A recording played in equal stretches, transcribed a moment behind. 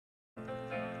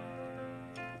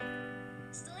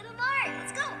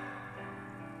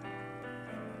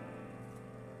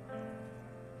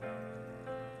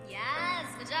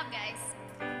guys.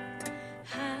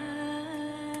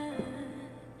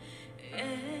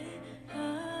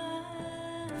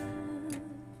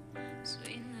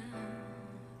 Sweet love,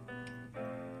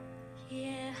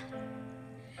 yeah.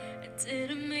 I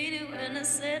didn't mean it when I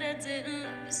said I didn't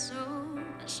love you so.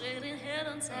 I should've held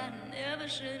on tight, I never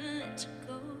should've let you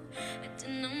go. I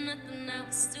didn't know nothing, I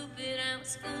was stupid, I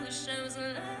was foolish, I was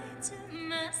lying to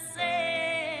myself.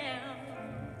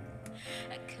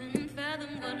 I couldn't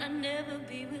fathom what I'd never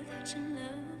be without your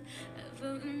love.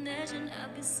 Ever imagine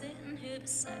I'd be sitting here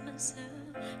beside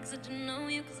myself? Cause I didn't know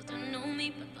you, cause I didn't know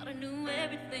me, but thought I knew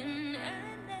everything. I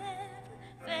never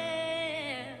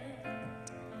felt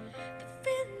the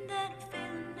feeling that I'm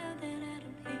feeling now that I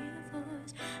don't hear your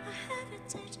voice. I have your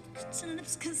touch to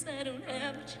lips cause I don't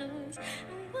have a choice.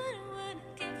 And what I would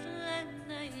give for life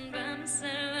lying by my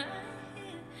side right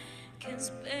here.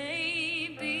 Cause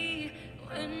baby,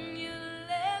 when you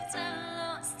left I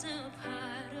lost a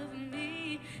part of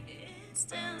me. It's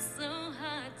still so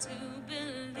hard to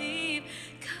believe.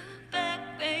 Come back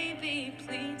baby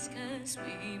please, cause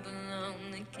we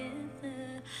belong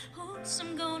together. Who's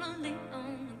I'm gonna lean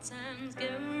on when times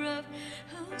get rough?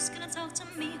 Who's gonna talk to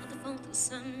me on the phone till the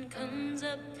sun comes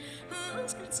up?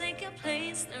 Who's gonna take your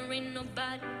place? There ain't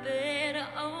nobody better.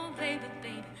 Oh baby,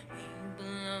 baby, we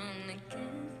belong together.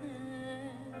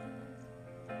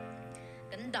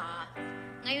 Ganda.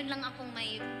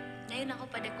 Ngayon ako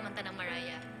pwede kumanta ng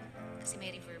Mariah. Kasi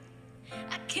may reverb.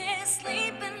 I can't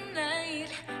sleep at night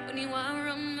when you are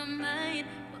on my mind.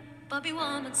 Bobby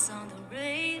Womack's on the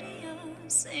radio.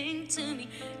 Sing to me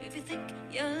if you think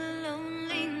you're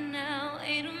lonely now.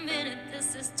 Wait a minute,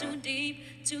 this is too deep,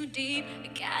 too deep. I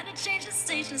gotta change the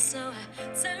station, so I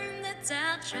turn the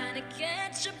dial, trying to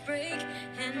catch a break.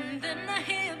 And then I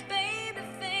hear your baby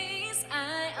face.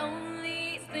 I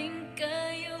only think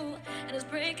of you, and it's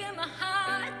breaking my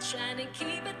heart. Trying to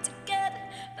keep it together,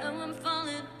 now I'm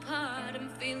falling apart. I'm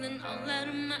feeling all out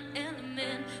of my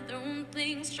element, throwing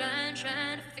things, trying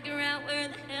to figure out where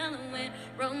the hell I went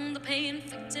wrong. The pain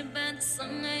inflicted by the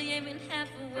song, I ain't even half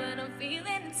of what I'm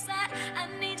feeling inside. I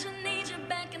need you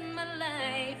back in my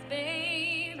life,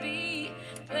 baby.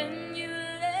 When you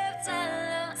left,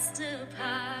 I lost a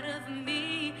part of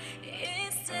me.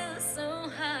 It's still so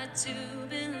hard to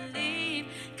believe.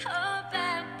 Come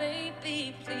back,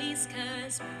 baby, please,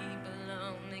 cause we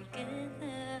belong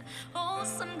together. Oh,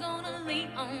 so I'm gonna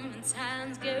lean on when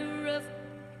times get rough.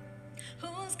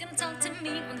 Who's gonna talk to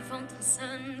me on the phone till the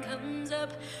sun comes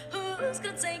up? Who's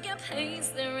gonna take your place?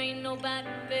 There ain't nobody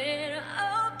better.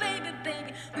 Oh, baby,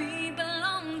 baby, we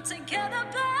belong together,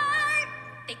 babe.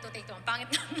 Take two. Ang pangit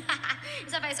nun.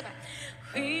 Isa pa.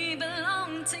 We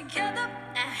belong together.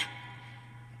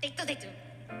 Take two.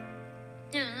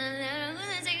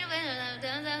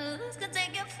 Who's gonna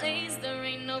take your place? There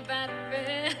ain't nobody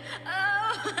better.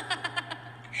 Oh,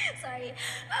 sorry.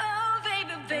 Oh,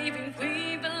 baby, we